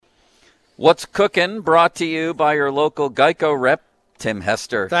What's Cookin', brought to you by your local Geico rep, Tim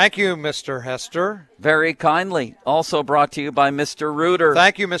Hester. Thank you, Mr. Hester. Very kindly. Also brought to you by Mr. Reuter.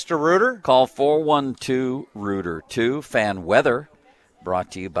 Thank you, Mr. Reuter. Call 412-REUTER-2. Fan weather,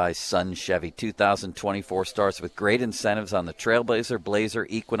 brought to you by Sun Chevy. 2024 starts with great incentives on the Trailblazer, Blazer,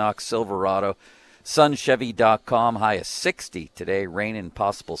 Equinox, Silverado. SunChevy.com, high of 60 today. Rain and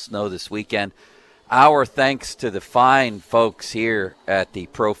possible snow this weekend. Our thanks to the fine folks here at the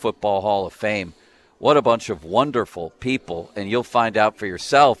Pro Football Hall of Fame. What a bunch of wonderful people, and you'll find out for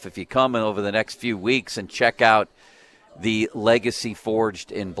yourself if you come in over the next few weeks and check out the Legacy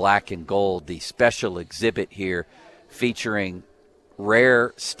Forged in Black and Gold, the special exhibit here featuring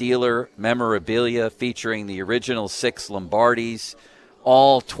rare Steeler memorabilia, featuring the original 6 Lombardis.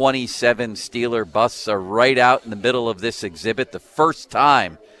 All 27 Steeler busts are right out in the middle of this exhibit. The first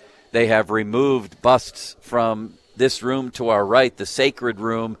time they have removed busts from this room to our right, the sacred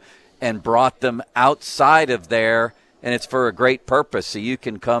room, and brought them outside of there, and it's for a great purpose, so you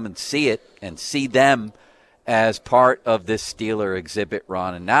can come and see it and see them as part of this Steeler exhibit,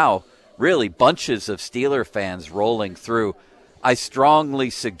 Ron. And now, really, bunches of Steeler fans rolling through. I strongly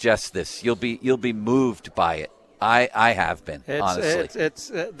suggest this. You'll be moved by it. I have been, honestly. It's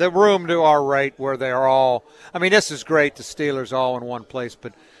the room to our right where they're all – I mean, this is great, the Steelers all in one place,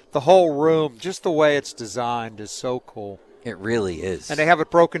 but the whole room, just the way it's designed is so cool. It really is. And they have it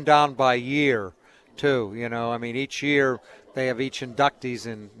broken down by year, too. You know, I mean, each year they have each inductees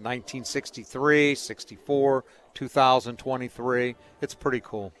in 1963, 64, 2023. It's pretty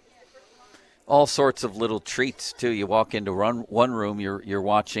cool. All sorts of little treats, too. You walk into one room, you're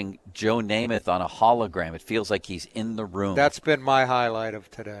watching Joe Namath on a hologram. It feels like he's in the room. That's been my highlight of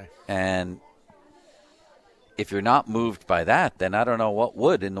today. And if you're not moved by that, then I don't know what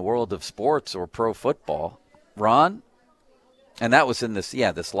would in the world of sports or pro football. Ron? And that was in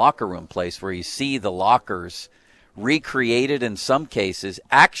this locker room place where you see the lockers recreated in some cases,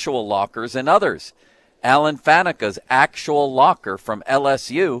 actual lockers in others. Alan Faneca's actual locker from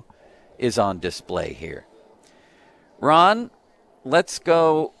LSU is on display here. Ron, let's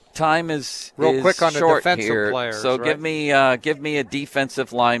go. Time is real quick on short the defensive here. players. So right? give me a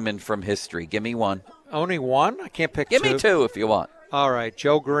defensive lineman from history. Give me one. Only one? I can't pick Give two. me two if you want. All right,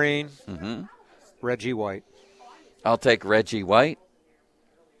 Joe Green, Mm-hmm. Reggie White. I'll take Reggie White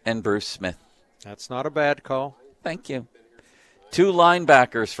and Bruce Smith. That's not a bad call. Thank you. Two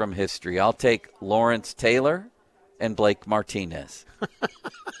linebackers from history. I'll take Lawrence Taylor and Blake Martinez.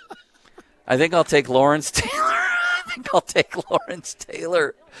 I think I'll take Lawrence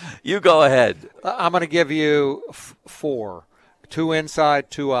Taylor. You go ahead. I'm going to give you 4. 2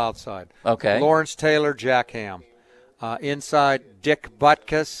 inside, 2 outside. Okay. Lawrence Taylor, Jack Ham. Inside, Dick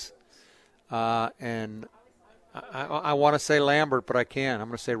Butkus. And I want to say Lambert, but I can't. I'm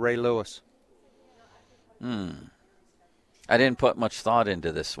going to say Ray Lewis. I didn't put much thought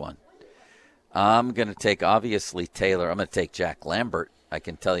into this one. I'm going to take, obviously, Taylor. I'm going to take Jack Lambert. I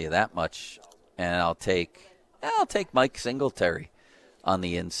can tell you that much. And I'll take Mike Singletary on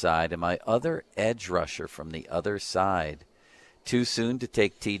the inside. And my other edge rusher from the other side. Too soon to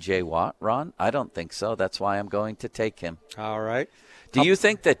take T.J. Watt, Ron? I don't think so. That's why I'm going to take him. All right. Do you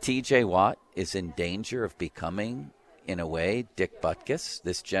think that T.J. Watt is in danger of becoming, in a way, Dick Butkus,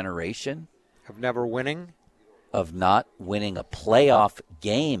 this generation? Of never winning? Of not winning a playoff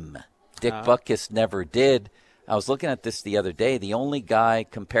game. Dick Butkus never did. I was looking at this the other day. The only guy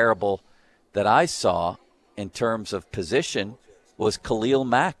comparable that I saw in terms of position was Khalil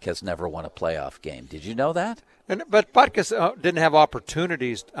Mack has never won a playoff game. Did you know that? But Butkus didn't have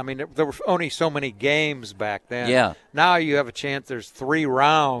opportunities. I mean, there were only so many games back then. Yeah. Now you have a chance. There's 3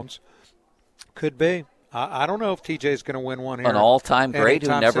 rounds. Could be. I don't know if TJ's going to win one here. An all-time great who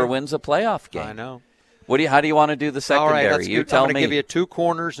never soon. Wins a playoff game. I know. How do you want to do the secondary? All right, you tell me. I'm going to give you 2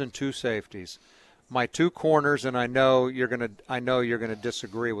 corners and 2 safeties. My 2 corners, and I know you're going to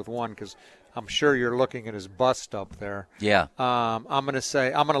disagree with one because I'm sure you're looking at his bust up there. Yeah. I'm going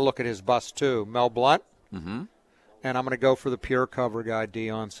to look at his bust too. Mel Blount. Mm-hmm. And I'm going to go for the pure cover guy,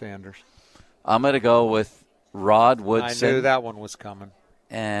 Deion Sanders. I'm going to go with Rod Woodson. I knew that one was coming.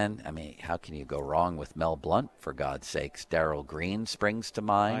 And, I mean, how can you go wrong with Mel Blount, for God's sakes? Darryl Green springs to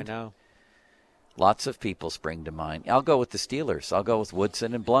mind. I know. Lots of people spring to mind. I'll go with the Steelers. I'll go with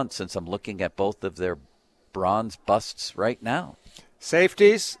Woodson and Blount since I'm looking at both of their bronze busts right now.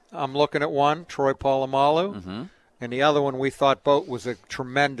 Safeties, I'm looking at one, Troy Polamalu. Mm-hmm. And the other one we thought both was a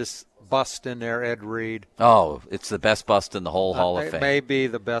tremendous bust in there, Ed Reed. Oh, it's the best bust in the whole Hall of Fame. It may be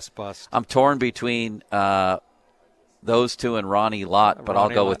the best bust. I'm torn between those two and Ronnie Lott, but I'll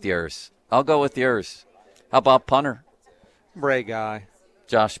go with yours. How about punter? Ray Guy.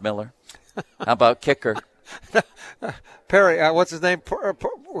 Josh Miller. How about kicker? Perry, what's his name?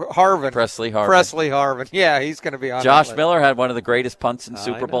 Harvin. Presley Harvin. Presley Harvin. Yeah, he's going to be on. Josh Miller had one of the greatest punts in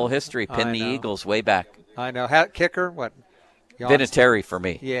Super Bowl know. history. Pinned the Eagles way back. I know. Kicker? What? Vinatieri for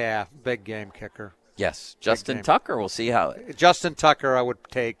me. Yeah, big game kicker. Yes. Justin Tucker, we'll see how. Justin Tucker I would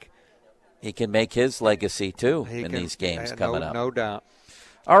take. He can make his legacy, too, these games coming up. No doubt.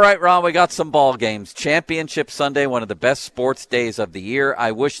 All right, Ron, we got some ball games. Championship Sunday, one of the best sports days of the year.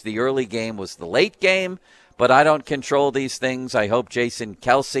 I wish the early game was the late game, but I don't control these things. I hope Jason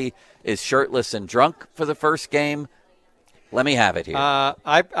Kelsey is shirtless and drunk for the first game. Let me have it here. I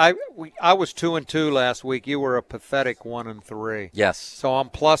was 2-2 last week. You were a pathetic 1-3. Yes. So I'm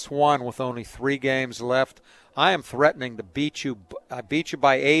 +1 with only 3 games left. I am threatening to beat you. I beat you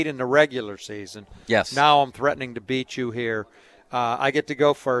by 8 in the regular season. Yes. Now I'm threatening to beat you here. I get to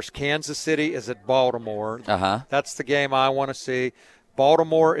go first. Kansas City is at Baltimore. That's the game I want to see.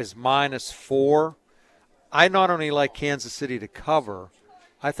 Baltimore is -4. I not only like Kansas City to cover,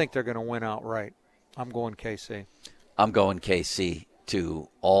 I think they're going to win outright. I'm going KC. I'm going KC to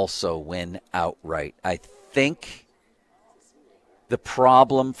also win outright. I think the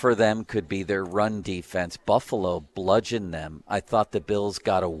problem for them could be their run defense. Buffalo bludgeoned them. I thought the Bills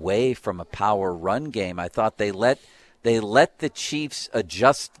got away from a power run game. I thought they let the Chiefs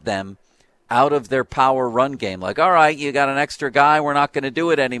adjust them out of their power run game. Like, all right, you got an extra guy, we're not going to do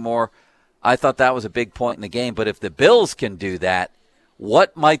it anymore. I thought that was a big point in the game. But if the Bills can do that,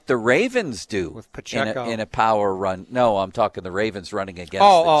 what might the Ravens do with Pacheco in a power run? No, I'm talking the Ravens running against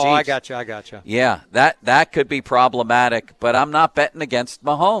the Chiefs. I got you. Yeah, that could be problematic, but I'm not betting against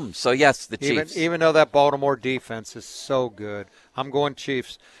Mahomes. So, yes, the Chiefs. Even though that Baltimore defense is so good, I'm going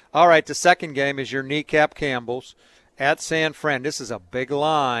Chiefs. All right, the second game is your kneecap Campbells at San Fran. This is a big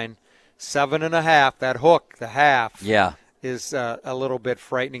line, 7.5. That hook, the half, is a little bit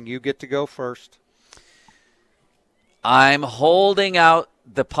frightening. You get to go first. I'm holding out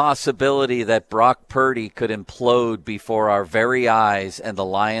the possibility that Brock Purdy could implode before our very eyes and the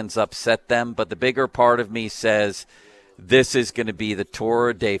Lions upset them. But the bigger part of me says this is going to be the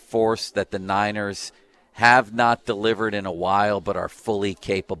tour de force that the Niners have not delivered in a while but are fully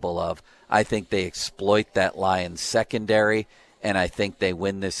capable of. I think they exploit that Lions secondary, and I think they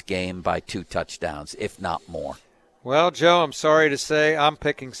win this game by 2 touchdowns, if not more. Well, Joe, I'm sorry to say I'm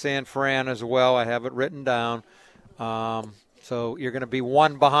picking San Fran as well. I have it written down. So you're going to be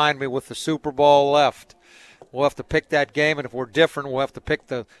 1 behind me with the Super Bowl left. We'll have to pick that game, and if we're different, we'll have to pick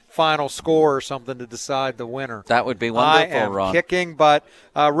the final score or something to decide the winner. That would be wonderful, I am Ron. Kicking, but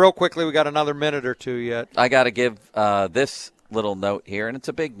real quickly, we got another minute or two yet. I got to give this little note here, and it's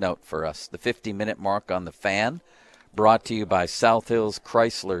a big note for us. The 50-minute mark on the Fan, brought to you by South Hills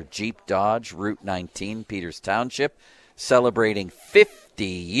Chrysler Jeep Dodge, Route 19, Peters Township, celebrating 50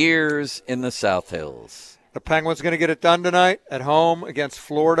 years in the South Hills. The Penguins going to get it done tonight at home against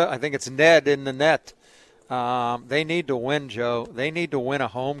Florida. I think it's Ned in the net. They need to win, Joe. They need to win a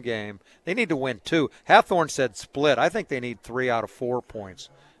home game. They need to win 2. Hathorn said split. I think they need 3 out of 4 points,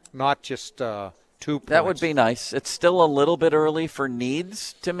 not just 2 points. That would be nice. It's still a little bit early for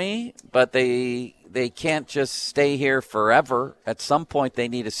needs to me, but they can't just stay here forever. At some point, they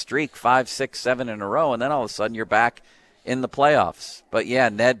need a streak, 5, 6, 7 in a row, and then all of a sudden you're back in the playoffs. But, yeah,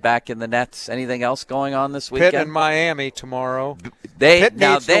 Ned back in the nets. Anything else going on this weekend? Pitt and Miami tomorrow. They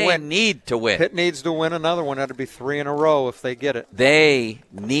need to win. Pitt needs to win another one. That'd be 3 in a row if they get it. They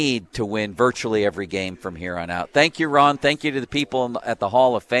need to win virtually every game from here on out. Thank you, Ron. Thank you to the people at the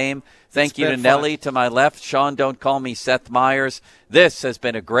Hall of Fame. Thank you to Nellie to my left. Sean, don't call me Seth Meyers. This has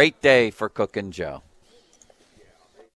been a great day for Cook and Joe.